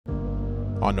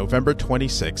On November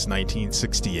 26,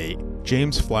 1968,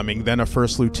 James Fleming, then a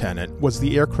first lieutenant, was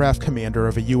the aircraft commander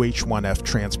of a UH-1F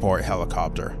transport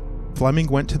helicopter. Fleming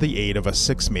went to the aid of a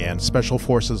 6-man Special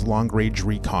Forces long-range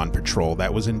recon patrol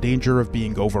that was in danger of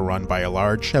being overrun by a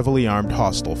large, heavily armed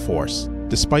hostile force.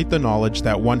 Despite the knowledge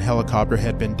that one helicopter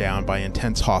had been downed by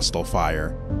intense hostile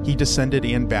fire, he descended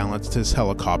and balanced his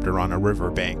helicopter on a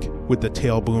riverbank, with the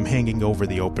tail boom hanging over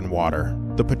the open water.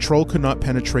 The patrol could not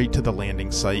penetrate to the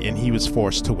landing site and he was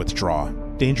forced to withdraw.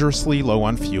 Dangerously low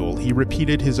on fuel, he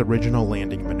repeated his original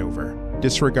landing maneuver.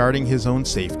 Disregarding his own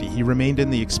safety, he remained in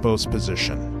the exposed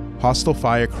position. Hostile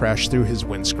fire crashed through his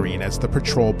windscreen as the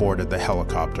patrol boarded the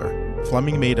helicopter.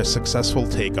 Fleming made a successful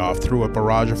takeoff through a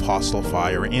barrage of hostile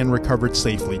fire and recovered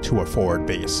safely to a forward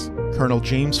base. Colonel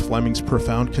James Fleming's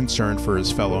profound concern for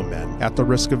his fellow men, at the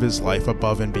risk of his life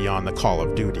above and beyond the call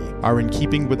of duty, are in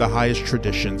keeping with the highest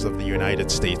traditions of the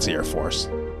United States Air Force.